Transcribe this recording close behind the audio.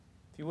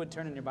you would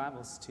turn in your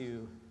Bibles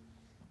to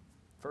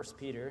 1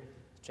 Peter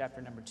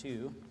chapter number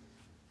 2,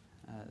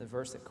 the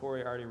verse that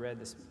Corey already read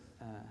this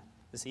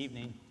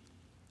evening.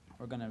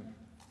 We're going to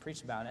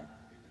preach about it.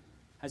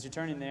 As you're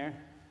turning there,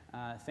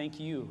 thank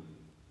you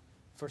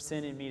for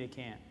sending me to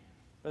camp.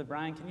 Brother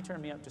Brian, can you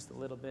turn me up just a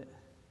little bit?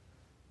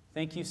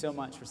 Thank you so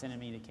much for sending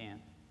me to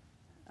camp.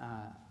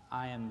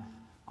 I am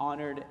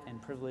honored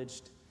and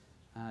privileged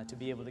to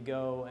be able to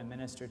go and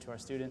minister to our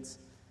students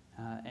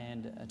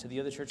and to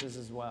the other churches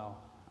as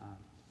well.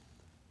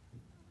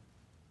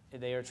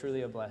 They are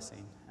truly a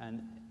blessing.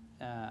 And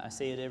I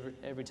say it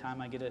every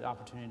time I get an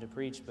opportunity to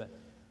preach, but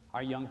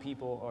our young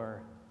people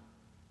are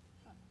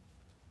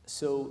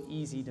so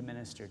easy to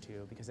minister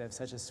to because they have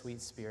such a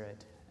sweet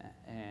spirit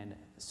and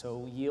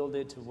so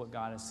yielded to what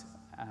God is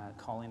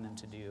calling them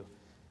to do.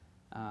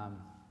 And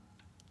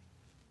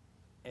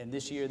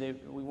this year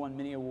we won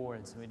many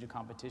awards. We do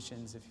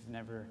competitions. If you've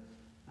never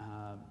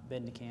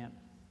been to camp,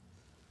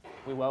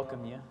 we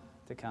welcome you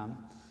to come.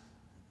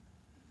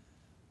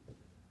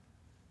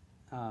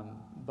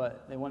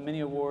 But they won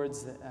many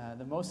awards.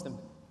 The most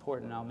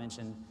important I'll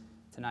mention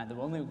tonight, the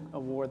only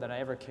award that I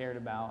ever cared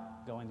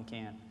about going to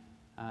camp.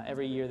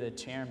 Every year the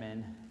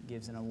chairman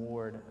gives an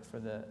award for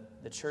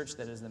the church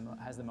that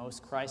has the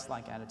most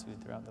Christ-like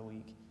attitude throughout the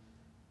week.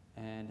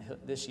 And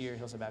this year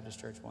Hillside Baptist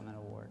Church won that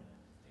award.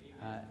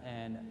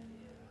 And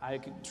I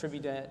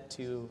contribute that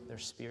to their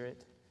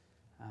spirit,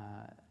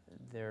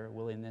 their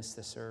willingness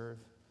to serve,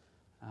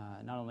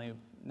 not only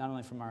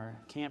from our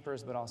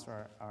campers, but also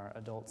our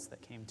adults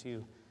that came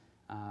too.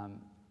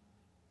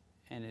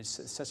 And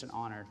it's such an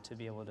honor to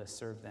be able to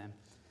serve them.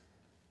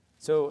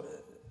 So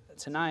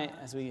tonight,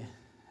 as we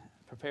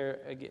prepare,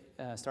 get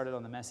started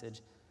on the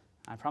message,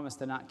 I promise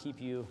to not keep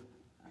you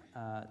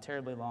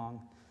terribly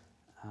long,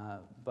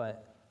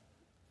 but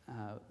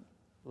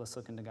let's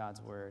look into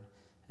God's Word.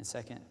 In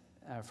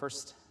 1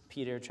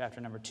 Peter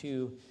chapter number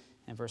 2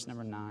 and verse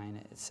number 9,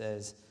 it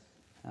says,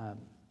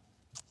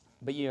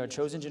 "But ye are a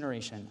chosen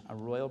generation, a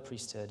royal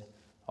priesthood,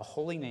 a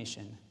holy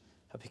nation,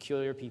 a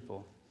peculiar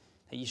people,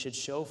 that ye should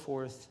show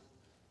forth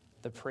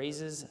the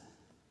praises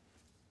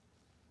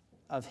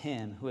of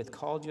him who hath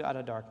called you out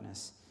of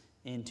darkness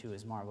into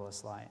his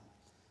marvelous light."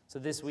 So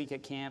this week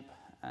at camp,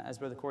 as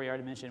Brother Corey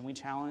already mentioned, we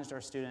challenged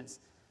our students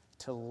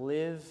to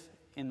live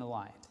in the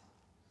light,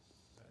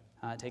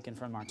 taken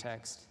from our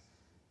text.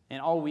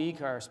 And all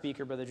week, our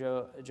speaker, Brother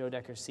Joe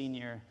Decker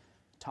Sr.,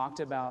 talked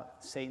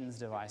about Satan's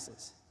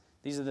devices.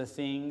 These are the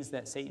things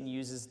that Satan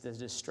uses to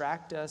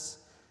distract us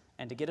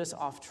and to get us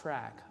off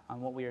track on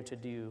what we are to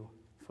do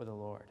for the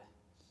Lord.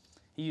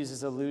 He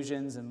uses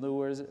illusions and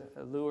lures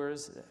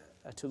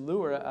to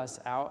lure us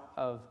out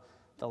of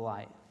the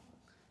light.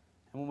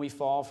 And when we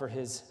fall for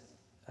his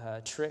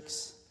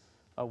tricks,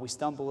 we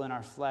stumble in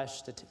our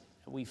flesh,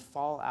 we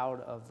fall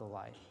out of the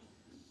light.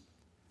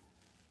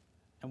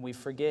 And we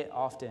forget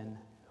often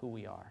who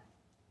we are.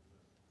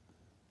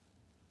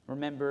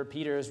 Remember,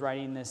 Peter is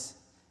writing this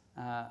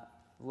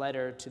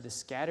letter to the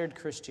scattered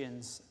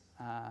Christians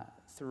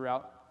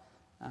throughout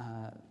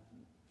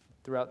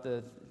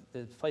the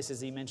places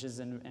he mentions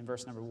in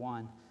verse number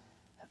 1.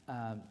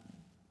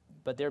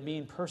 But they're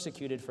being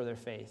persecuted for their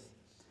faith.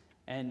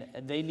 And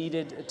they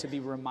needed to be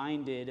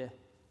reminded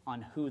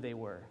on who they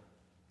were.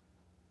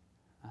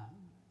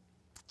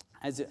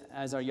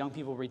 As our young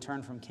people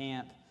return from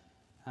camp,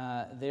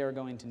 they are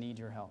going to need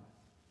your help.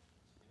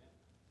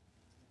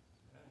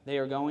 They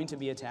are going to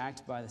be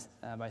attacked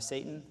by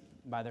Satan,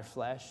 by their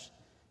flesh,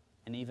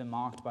 and even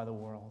mocked by the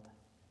world.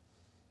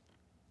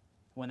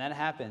 When that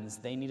happens,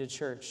 they need a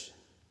church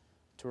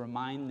to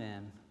remind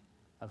them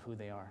of who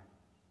they are.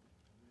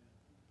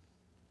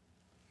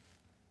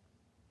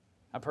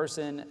 A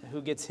person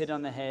who gets hit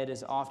on the head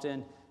is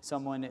often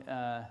someone,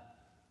 let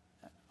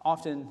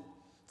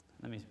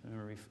me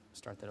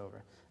start that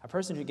over. A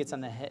person who hits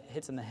on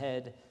the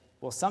head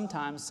will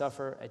sometimes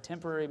suffer a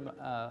temporary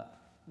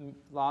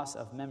loss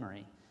of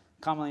memory,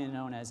 commonly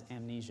known as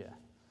amnesia.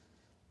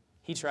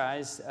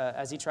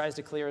 As he tries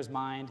to clear his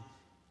mind,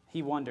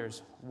 he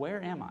wonders,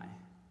 where am I?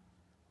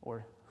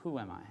 Or who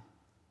am I?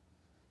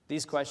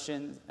 These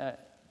questions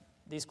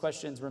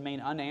remain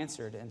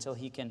unanswered until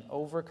he can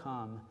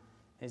overcome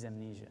his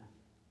amnesia.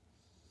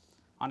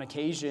 On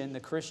occasion, the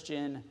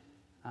Christian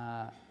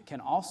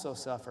can also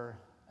suffer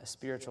a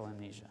spiritual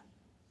amnesia.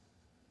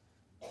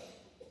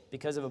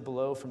 Because of a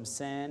blow from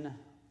sin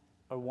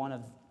or one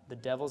of the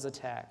devil's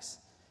attacks,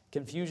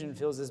 confusion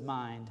fills his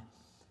mind.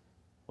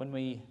 When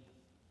we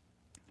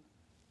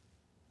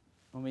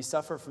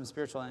suffer from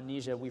spiritual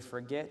amnesia, we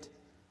forget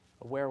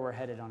where we're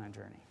headed on our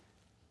journey.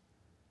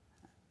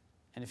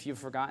 And if you've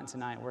forgotten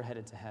tonight, we're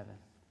headed to heaven.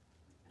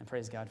 And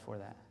praise God for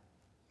that.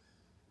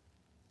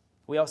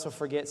 We also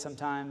forget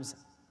sometimes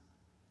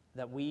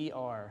that we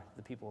are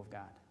the people of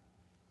God.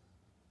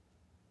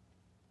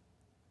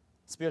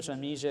 Spiritual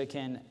amnesia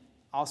can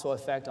also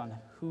affect on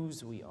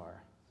whose we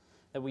are.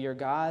 That we are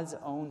God's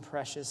own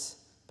precious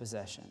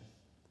possession.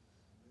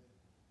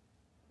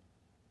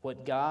 What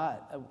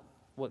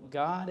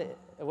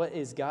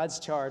is God's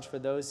charge for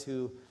those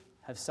who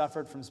have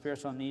suffered from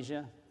spiritual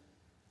amnesia?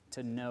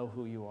 to know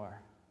who you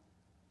are.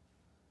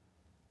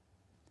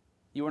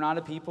 You are not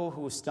a people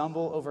who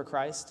stumble over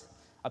Christ,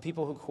 a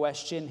people who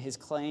question his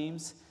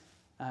claims,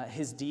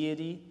 his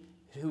deity,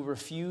 who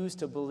refuse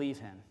to believe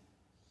him.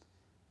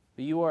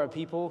 But you are a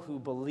people who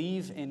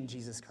believe in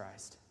Jesus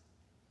Christ.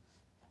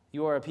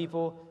 You are a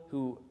people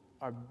who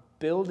are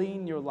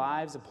building your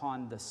lives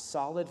upon the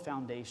solid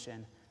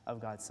foundation of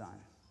God's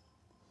Son.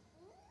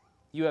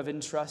 You have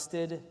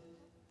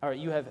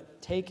you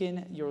have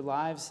taken your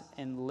lives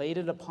and laid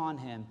it upon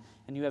him,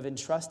 and you have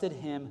entrusted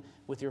him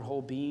with your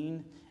whole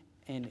being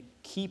and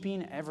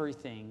keeping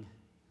everything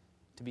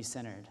to be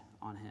centered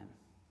on him.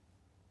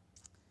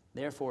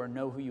 Therefore,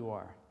 know who you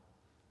are.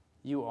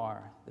 You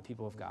are the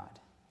people of God.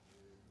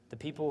 The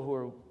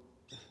people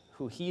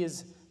who he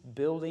is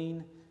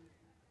building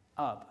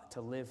up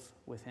to live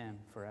with him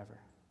forever.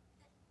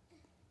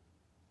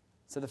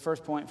 So the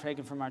first point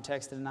taken from our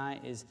text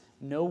tonight is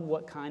know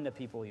what kind of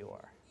people you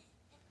are.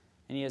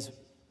 And he has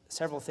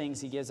several things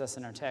he gives us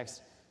in our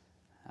text.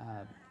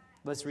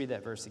 Let's read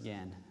that verse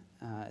again.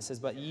 It says,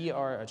 "But ye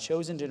are a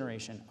chosen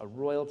generation, a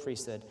royal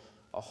priesthood,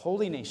 a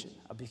holy nation,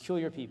 a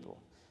peculiar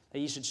people, that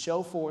ye should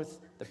show forth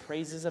the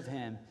praises of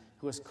him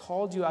who has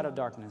called you out of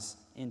darkness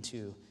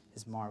into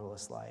his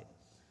marvelous light."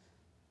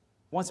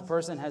 Once a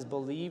person has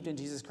believed in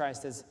Jesus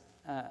Christ,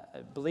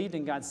 believed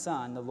in God's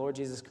Son, the Lord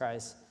Jesus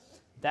Christ,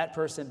 that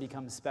person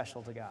becomes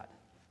special to God.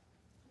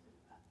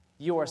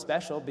 You are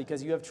special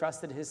because you have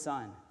trusted his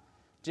Son,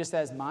 just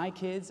as my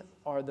kids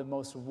are the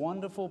most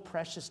wonderful,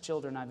 precious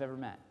children I've ever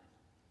met.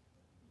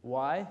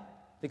 Why?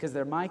 Because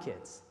they're my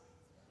kids.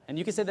 And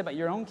you can say that about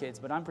your own kids,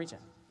 but I'm preaching.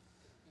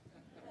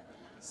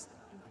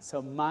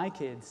 So my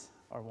kids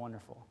are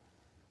wonderful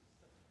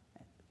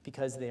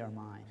because they are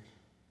mine.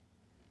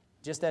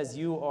 Just as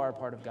you are a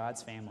part of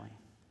God's family,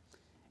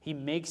 he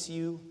makes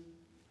you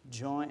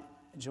joint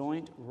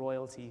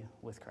royalty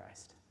with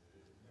Christ.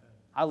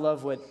 I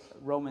love what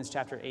Romans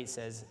chapter 8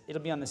 says.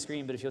 It'll be on the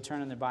screen, but if you'll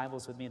turn in the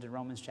Bibles with me to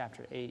Romans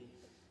chapter 8,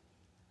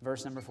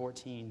 verse number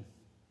 14.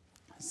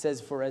 It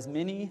says, "For as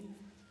many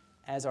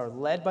as are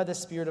led by the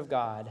Spirit of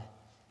God,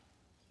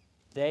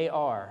 they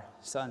are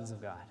sons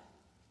of God.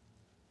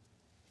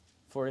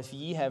 For if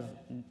ye have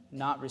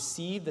not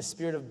received the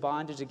spirit of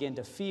bondage again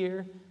to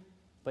fear,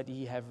 but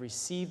ye have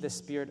received the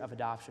spirit of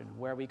adoption,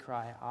 where we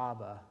cry,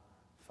 Abba,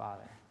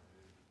 Father.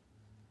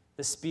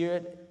 The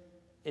Spirit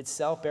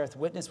itself beareth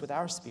witness with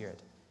our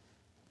spirit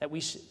that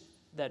we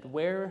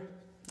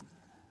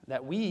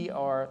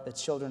are the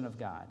children of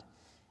God.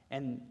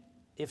 And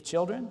if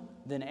children,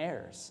 then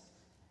heirs,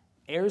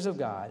 heirs of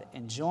God,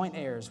 and joint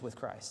heirs with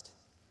Christ.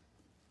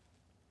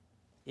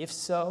 If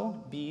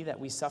so be that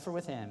we suffer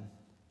with him,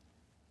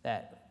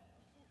 that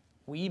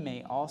we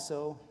may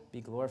also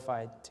be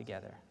glorified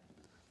together."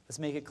 Let's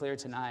make it clear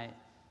tonight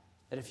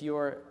that if you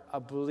are a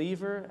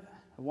believer,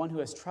 one who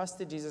has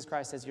trusted Jesus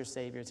Christ as your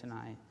Savior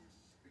tonight,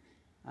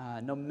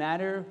 no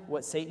matter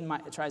what Satan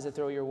tries to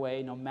throw your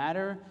way, no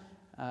matter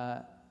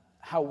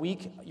how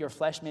weak your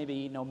flesh may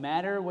be, no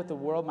matter what the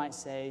world might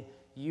say,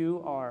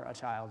 you are a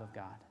child of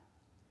God.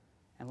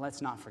 And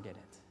let's not forget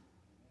it.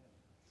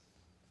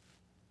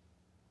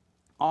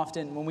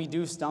 Often when we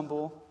do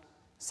stumble,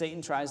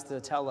 Satan tries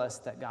to tell us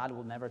that God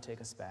will never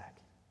take us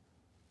back.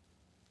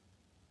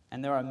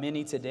 And there are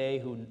many today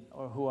who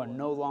are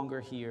no longer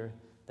here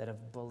that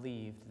have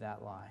believed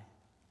that lie.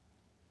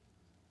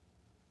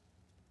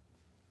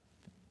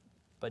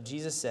 But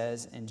Jesus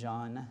says in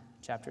John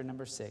chapter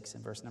number 6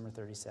 and verse number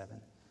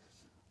 37,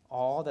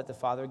 "All that the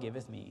Father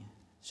giveth me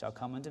shall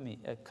come to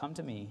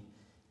me,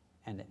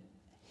 and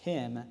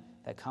him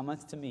that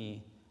cometh to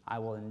me I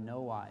will in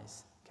no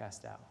wise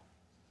cast out."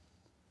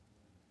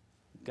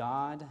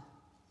 God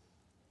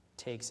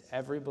takes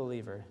every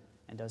believer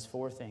and does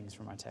four things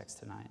from our text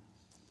tonight.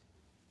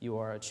 You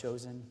are a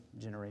chosen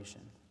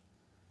generation.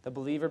 The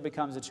believer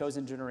becomes a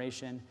chosen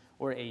generation,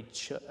 or a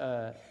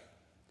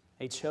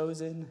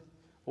chosen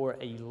or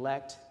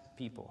elect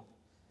people.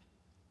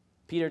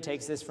 Peter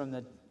takes this from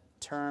the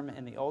term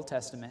in the Old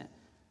Testament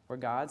where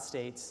God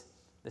states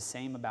the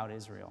same about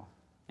Israel.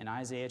 In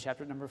Isaiah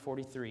chapter number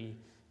 43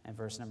 and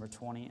verse number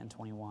 20 and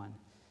 21.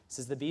 It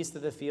says, "The beasts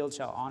of the field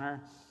shall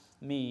honor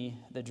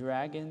me, the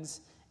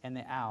dragons and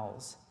the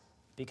owls,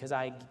 because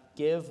I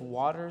give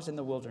waters in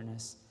the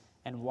wilderness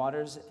and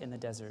waters in the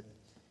desert,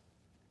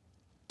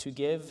 to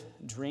give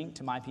drink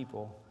to my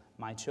people,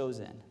 my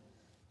chosen.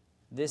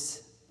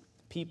 This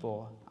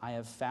people I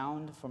have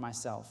found for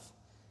myself.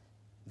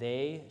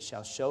 They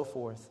shall show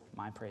forth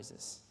my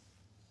praises."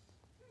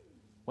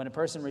 When a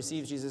person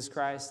receives Jesus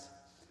Christ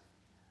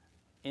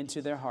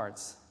into their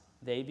hearts,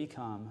 they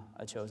become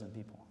a chosen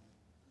people.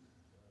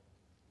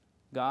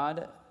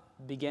 God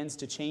begins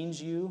to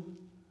change you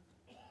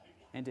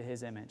into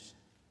his image.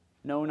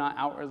 No, not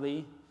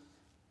outwardly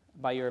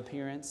by your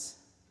appearance,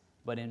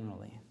 but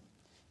inwardly.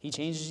 He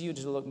changes you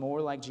to look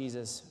more like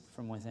Jesus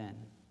from within.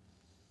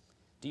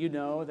 Do you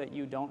know that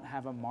you don't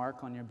have a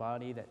mark on your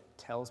body that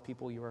tells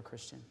people you're a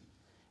Christian?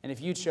 And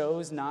if you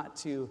chose not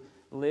to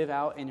live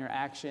out in your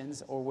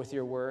actions or with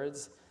your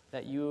words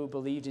that you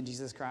believed in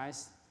Jesus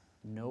Christ,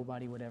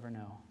 nobody would ever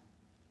know.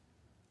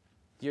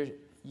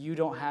 You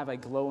don't have a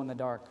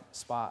glow-in-the-dark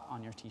spot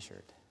on your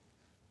t-shirt.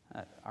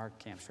 Our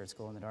camp shirts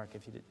glow in the dark,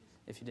 if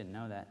you didn't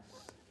know that.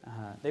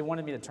 They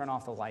wanted me to turn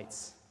off the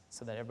lights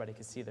so that everybody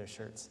could see their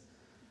shirts.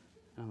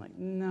 And I'm like,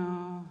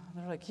 no.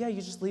 They're like, yeah,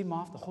 you just leave them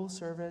off the whole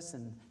service,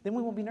 and then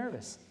we won't be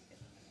nervous.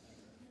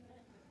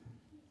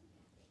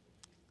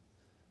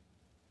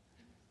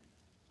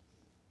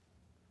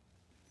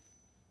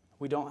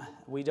 We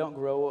don't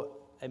grow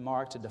a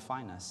mark to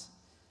define us.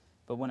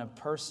 But when a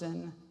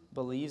person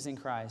believes in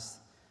Christ,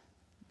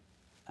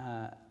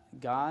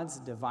 God's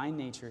divine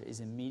nature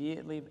is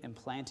immediately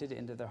implanted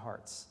into their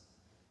hearts.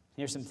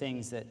 Here's some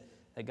things that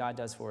God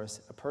does for us.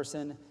 A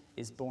person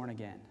is born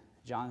again.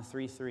 John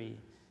 3:3.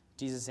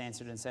 Jesus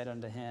answered and said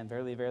unto him,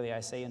 Verily, verily, I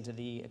say unto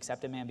thee,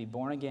 except a man be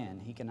born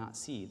again, he cannot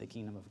see the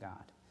kingdom of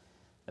God.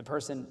 The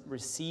person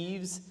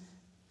receives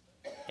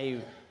a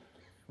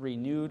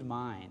renewed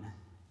mind.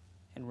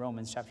 In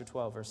Romans chapter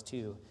 12, verse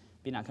 2,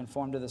 be not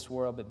conformed to this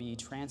world, but be ye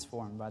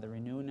transformed by the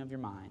renewing of your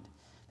mind,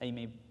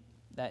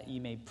 that ye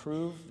may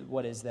prove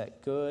what is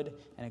that good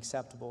and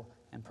acceptable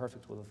and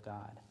perfect will of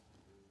God.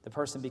 The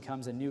person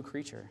becomes a new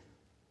creature.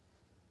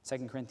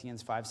 2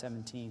 Corinthians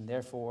 5:17,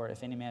 therefore,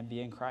 if any man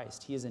be in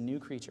Christ, he is a new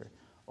creature.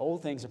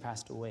 Old things are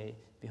passed away.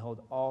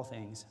 Behold, all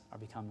things are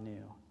become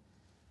new.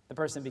 The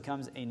person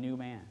becomes a new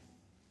man.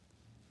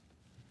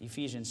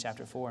 Ephesians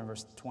chapter 4 and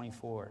verse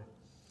 24,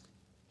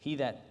 he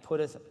that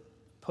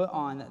put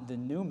on the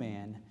new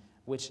man,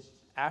 which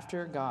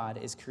after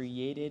God is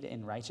created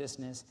in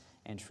righteousness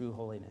and true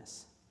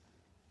holiness.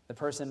 The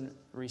person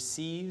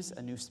receives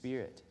a new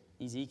spirit.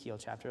 Ezekiel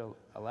chapter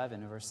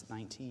 11, verse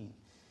 19.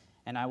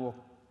 And I will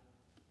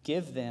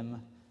give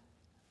them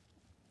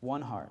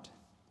one heart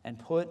and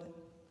put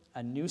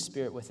a new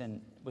spirit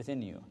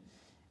within you,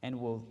 and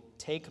will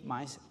take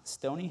the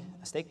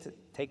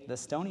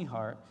stony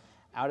heart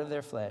out of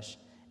their flesh,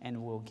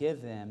 and will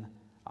give them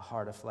a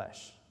heart of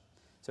flesh.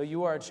 So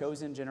you are a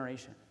chosen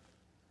generation.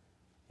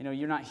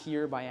 You're not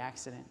here by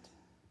accident.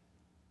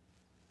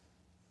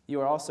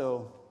 You are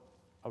also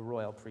a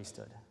royal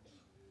priesthood.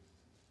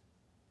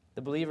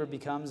 The believer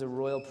becomes a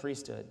royal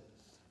priesthood.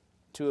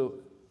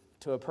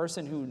 To a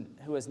person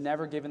who has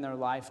never given their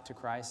life to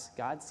Christ,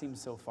 God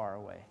seems so far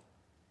away.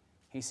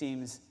 He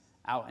seems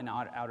out in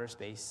outer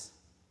space.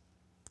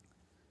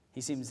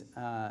 He seems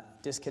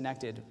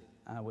disconnected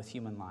with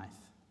human life.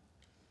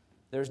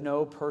 There's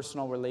no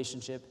personal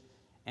relationship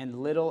and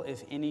little,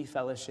 if any,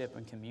 fellowship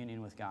and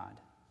communion with God.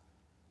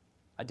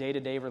 A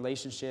day-to-day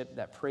relationship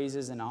that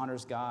praises and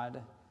honors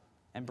God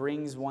and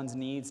brings one's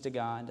needs to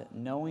God,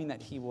 knowing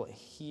that he will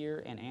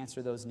hear and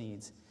answer those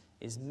needs,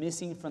 is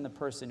missing from the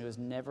person who has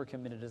never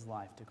committed his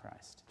life to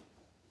Christ.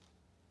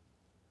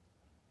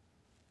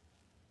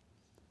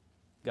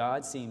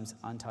 God seems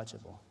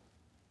untouchable,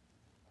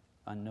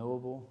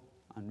 unknowable,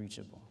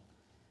 unreachable,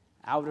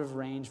 out of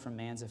range from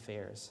man's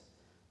affairs.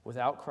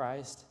 Without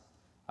Christ,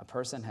 a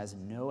person has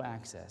no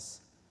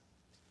access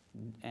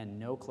and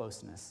no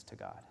closeness to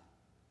God.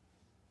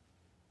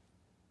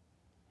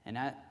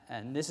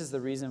 And this is the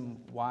reason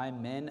why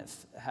men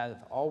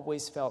have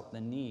always felt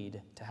the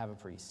need to have a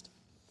priest.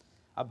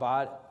 A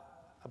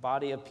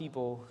body of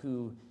people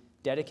who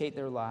dedicate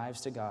their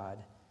lives to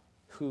God,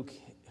 who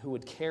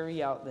would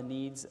carry out the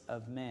needs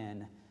of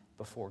men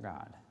before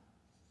God.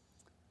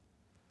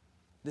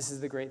 This is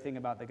the great thing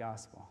about the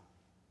gospel.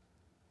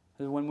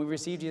 When we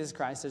receive Jesus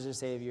Christ as our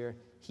Savior,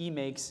 he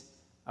makes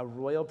a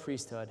royal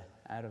priesthood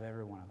out of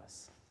every one of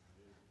us.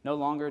 No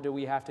longer do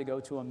we have to go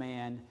to a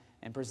man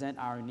and present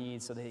our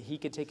needs so that he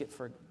could take it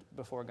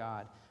before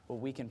God, but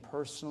we can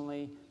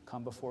personally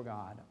come before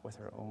God with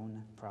our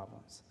own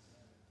problems.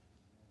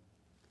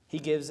 He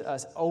gives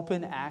us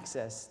open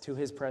access to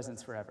his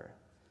presence forever.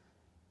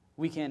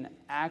 We can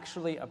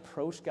actually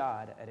approach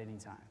God at any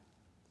time.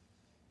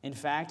 In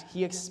fact,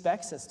 he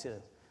expects us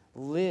to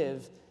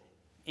live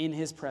in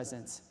his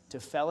presence, to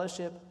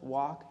fellowship,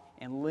 walk,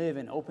 and live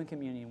in open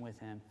communion with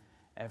him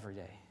every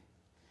day.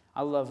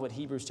 I love what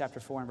Hebrews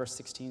chapter 4 and verse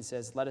 16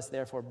 says, let us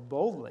therefore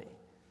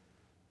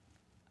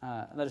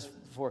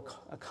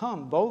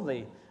come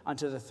boldly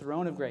unto the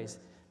throne of grace,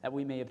 that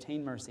we may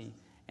obtain mercy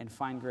and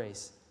find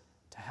grace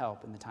to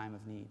help in the time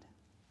of need.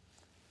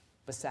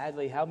 But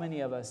sadly, how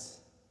many of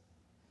us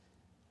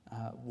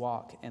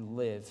walk and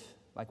live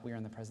like we are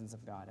in the presence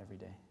of God every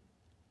day?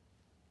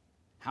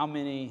 How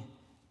many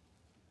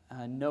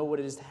know what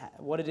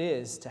it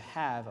is to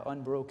have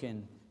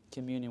unbroken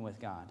communion with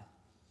God?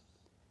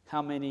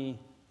 How many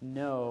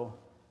know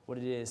what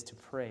it is to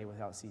pray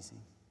without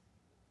ceasing?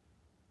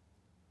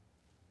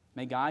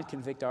 May God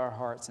convict our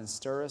hearts and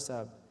stir us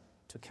up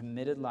to a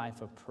committed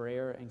life of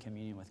prayer and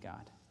communion with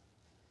God,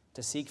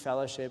 to seek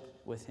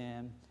fellowship with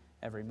him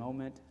every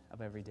moment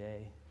of every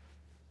day,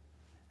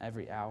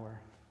 every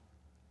hour.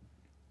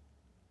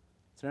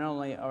 So not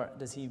only are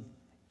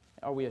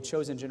we a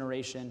chosen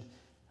generation,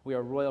 we are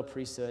a royal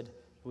priesthood,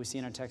 but we see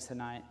in our text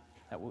tonight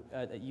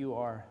that you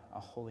are a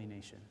holy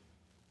nation.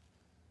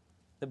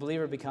 The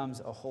believer becomes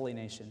a holy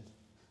nation.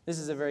 This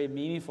is a very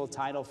meaningful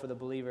title for the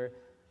believer.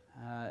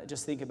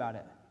 Just think about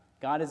it.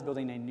 God is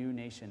building a new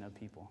nation of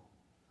people.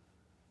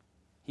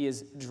 He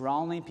is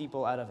drawing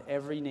people out of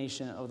every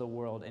nation of the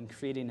world and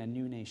creating a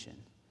new nation.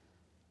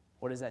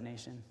 What is that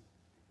nation?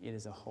 It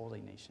is a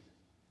holy nation.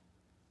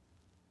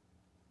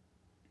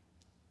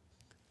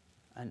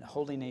 A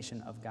holy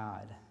nation of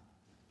God.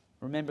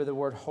 Remember, the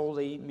word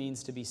holy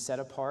means to be set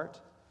apart,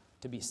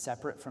 to be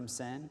separate from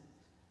sin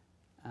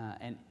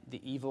and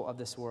the evil of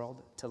this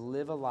world, to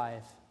live a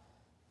life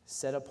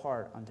set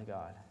apart unto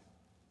God.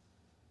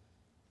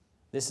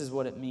 This is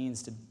what it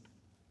means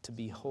to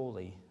be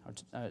holy,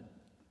 or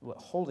what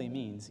holy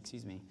means,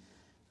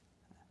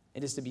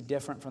 It is to be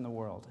different from the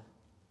world,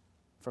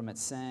 from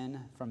its sin,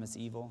 from its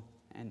evil,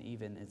 and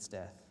even its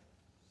death.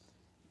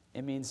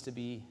 It means to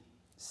be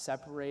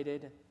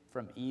separated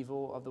from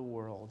evil of the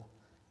world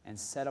and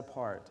set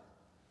apart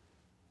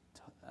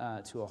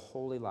to a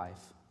holy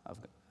life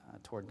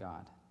toward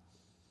God.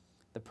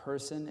 The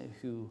person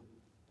who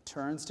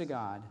turns to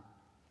God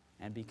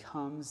and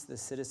becomes the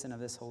citizen of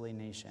this holy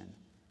nation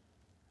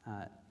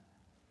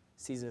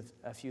sees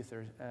a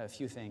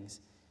few things.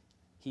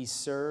 He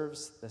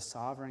serves the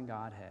sovereign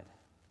Godhead,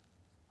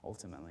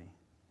 ultimately.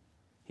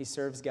 He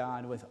serves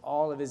God with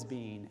all of his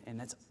being, and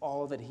that's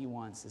all that he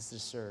wants, is to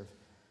serve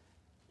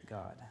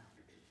God.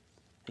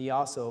 He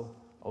also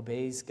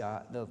obeys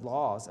God, the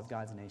laws of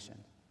God's nation.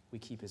 We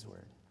keep his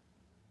word.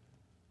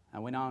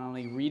 And we not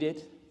only read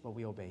it, but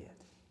we obey it.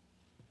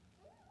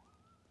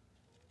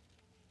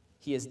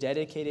 He is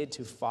dedicated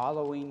to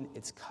following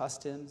its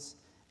customs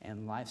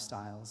and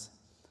lifestyles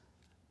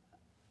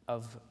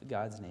of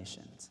God's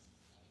nations.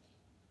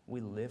 We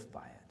live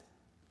by it.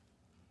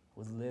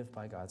 We live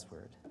by God's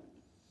word.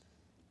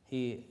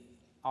 He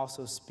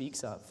also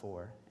speaks up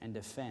for and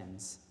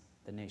defends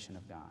the nation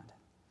of God.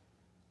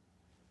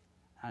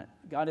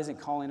 God isn't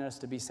calling us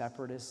to be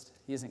separatists.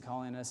 He isn't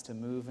calling us to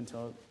move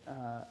into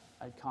a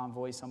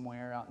convoy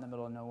somewhere out in the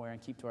middle of nowhere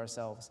and keep to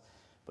ourselves.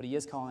 But he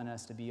is calling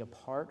us to be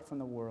apart from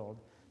the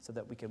world so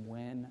that we can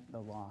win the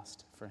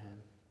lost for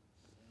him.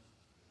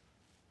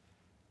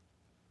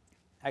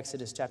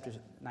 Exodus chapter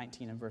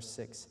 19 and verse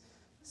 6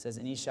 says,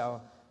 "And ye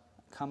shall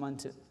come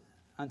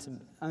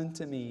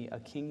unto me a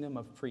kingdom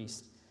of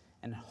priests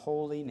and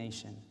holy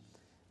nation.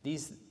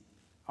 These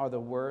are the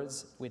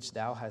words which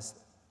thou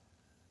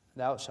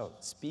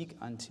shalt speak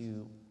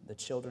unto the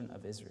children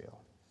of Israel."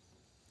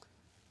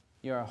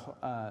 You are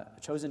a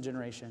chosen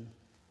generation.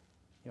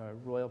 You are a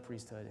royal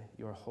priesthood.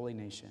 You are a holy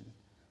nation.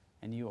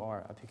 And you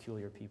are a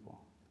peculiar people.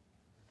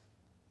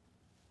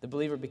 The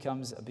believer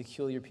becomes a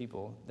peculiar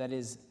people. That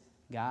is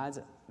God's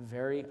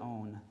very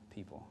own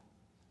people.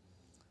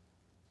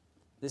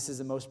 This is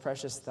the most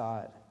precious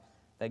thought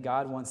that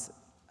God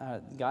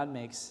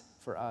makes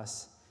for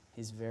us,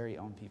 his very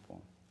own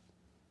people,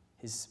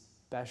 his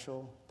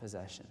special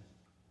possession.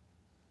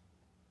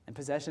 And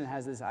possession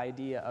has this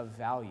idea of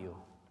value,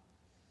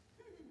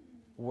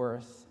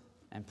 worth,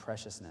 and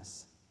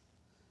preciousness.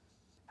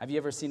 Have you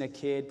ever seen a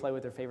kid play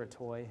with their favorite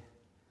toy?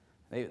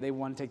 They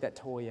want to take that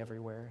toy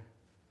everywhere.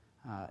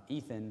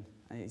 Ethan,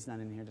 he's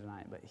not in here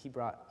tonight, but he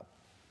brought a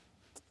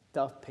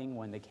stuffed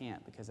penguin. They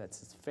can't because that's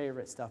his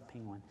favorite stuffed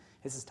penguin.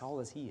 It's as tall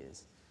as he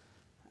is.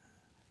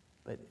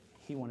 But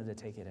he wanted to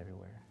take it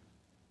everywhere.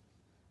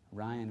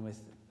 Ryan,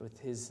 with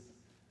his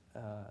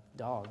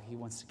dog, he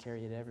wants to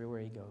carry it everywhere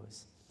he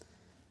goes.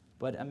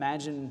 But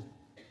imagine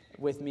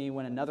with me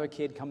when another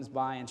kid comes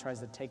by and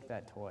tries to take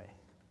that toy.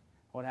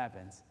 What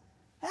happens?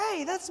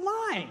 Hey, that's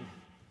mine.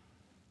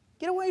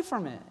 Get away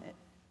from it.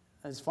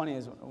 As funny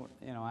as,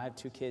 I have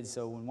two kids,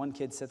 so when one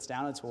kid sets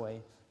down a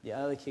toy, the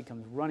other kid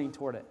comes running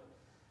toward it.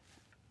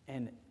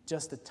 And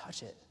just to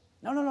touch it.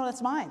 No,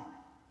 that's mine.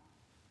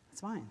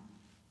 That's mine.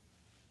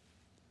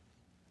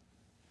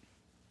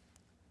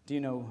 Do you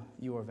know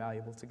you are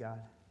valuable to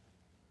God?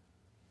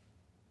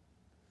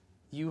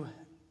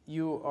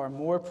 You are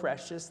more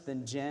precious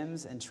than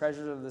gems and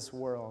treasures of this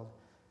world.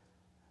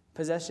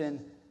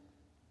 Possession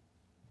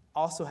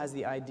also has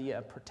the idea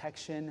of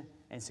protection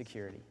and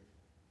security.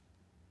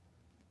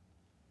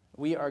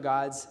 We are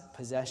God's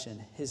possession,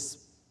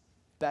 his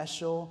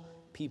special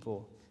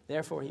people.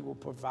 Therefore, he will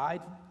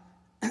provide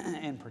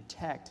and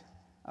protect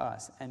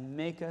us and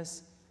make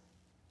us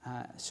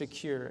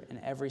secure in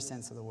every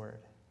sense of the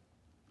word.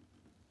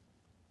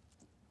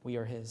 We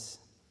are his.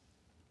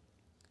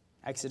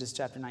 Exodus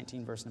chapter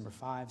 19, verse number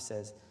 5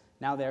 says,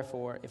 "Now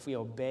therefore, if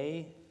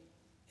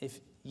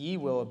ye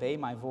will obey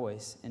my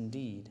voice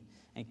indeed,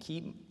 and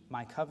keep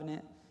my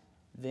covenant,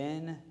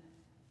 then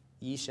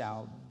ye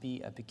shall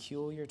be a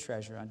peculiar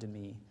treasure unto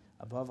me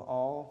above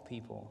all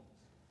people,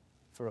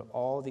 for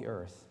all the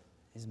earth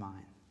is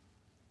mine."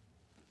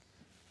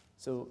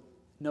 So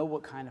know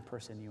what kind of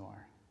person you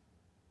are,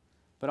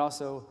 but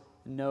also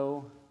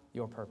know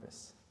your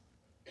purpose.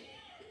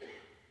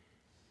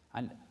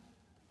 And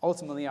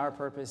ultimately, our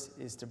purpose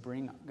is to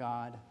bring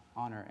God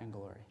honor and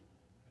glory,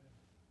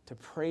 to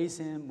praise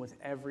him with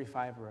every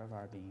fiber of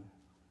our being.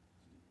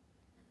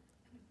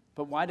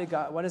 But why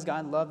does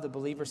God love the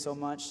believer so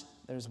much?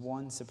 There's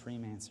one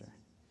supreme answer.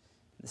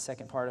 The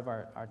second part of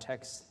our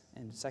text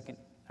in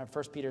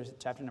 1 Peter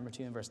chapter number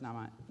 2 and verse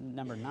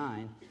number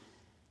 9,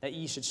 that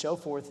ye should show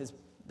forth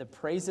the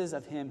praises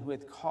of him who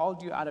hath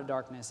called you out of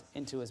darkness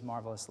into his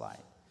marvelous light.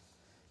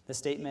 The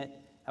statement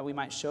that we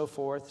might show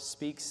forth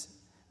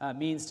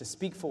means to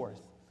speak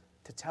forth,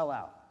 to tell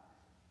out,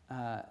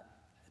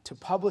 to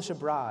publish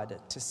abroad,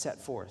 to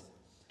set forth.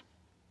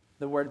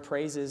 The word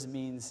praises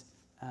means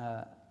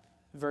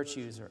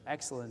virtues or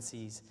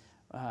excellencies,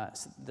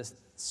 the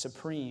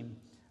supreme,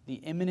 the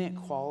imminent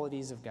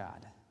qualities of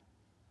God.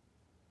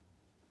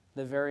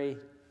 The very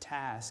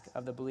task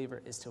of the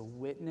believer is to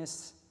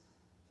witness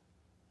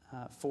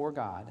for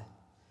God,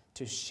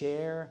 to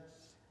share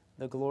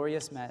the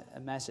glorious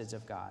message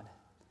of God.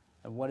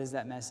 And what is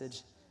that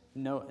message?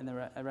 Note in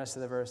the rest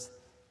of the verse,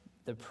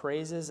 the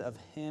praises of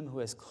him who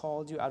has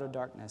called you out of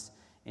darkness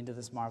into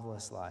this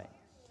marvelous light.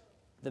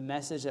 The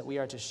message that we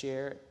are to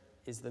share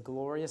is the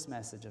glorious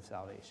message of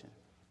salvation.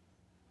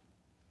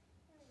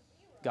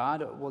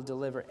 God will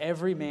deliver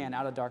every man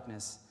out of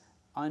darkness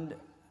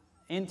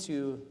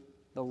into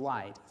the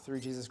light through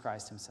Jesus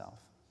Christ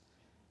himself.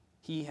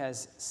 He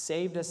has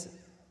saved us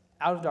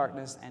out of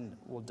darkness and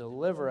will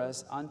deliver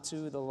us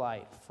unto the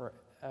light for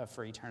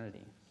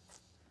eternity.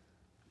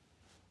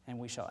 And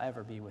we shall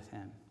ever be with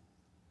him.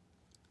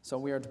 So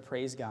we are to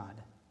praise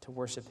God, to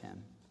worship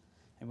him,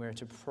 and we are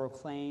to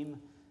proclaim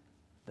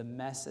the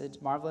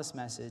marvelous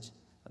message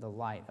of the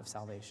light of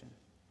salvation.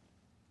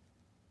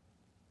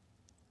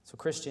 So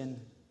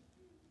Christian,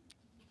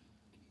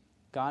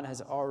 God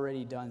has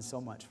already done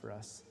so much for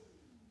us.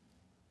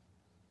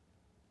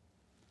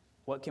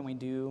 What can we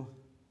do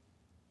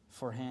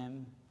for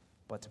him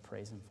but to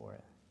praise him for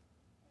it?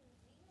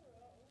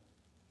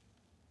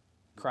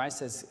 Christ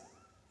has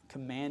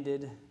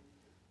commanded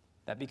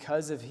that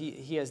because of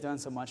he has done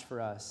so much for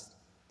us,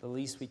 the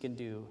least we can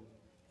do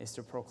is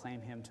to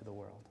proclaim him to the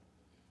world.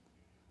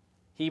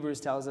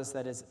 Hebrews tells us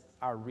that it's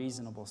our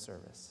reasonable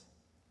service.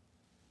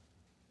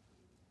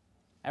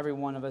 Every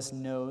one of us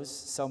knows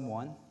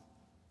someone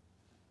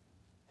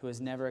who has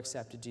never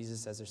accepted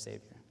Jesus as their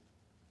Savior.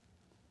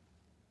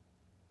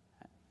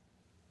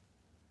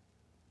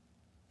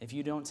 If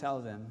you don't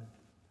tell them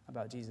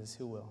about Jesus,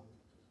 who will?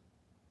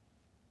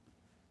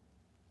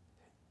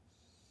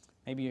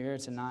 Maybe you're here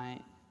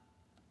tonight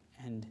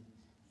and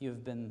you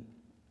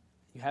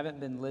haven't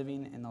been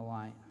living in the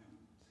light.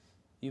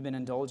 You've been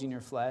indulging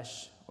your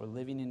flesh or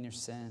living in your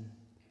sin.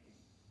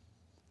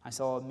 I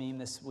saw a meme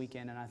this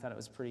weekend and I thought it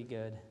was pretty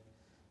good.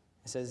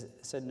 It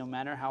said, no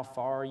matter how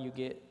far you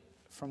get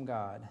from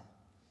God,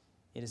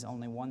 it is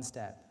only one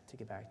step to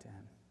get back to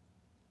him.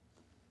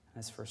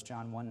 And that's 1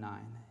 John 1:9.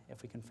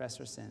 If we confess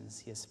our sins,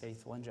 he is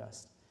faithful and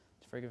just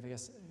to forgive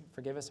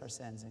us our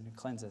sins and to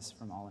cleanse us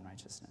from all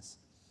unrighteousness.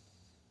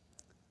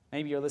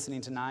 Maybe you're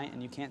listening tonight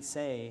and you can't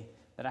say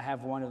that I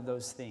have one of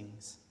those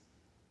things.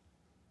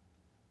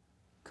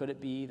 Could it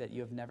be that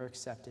you have never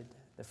accepted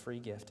the free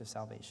gift of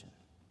salvation?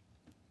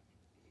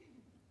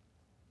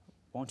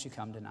 Won't you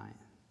come tonight?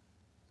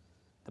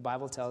 The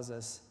Bible tells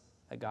us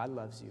that God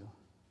loves you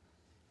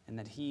and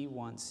that he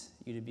wants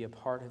you to be a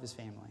part of his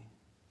family.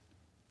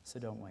 So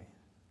don't wait.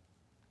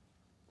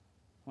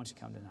 Won't you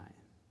come tonight?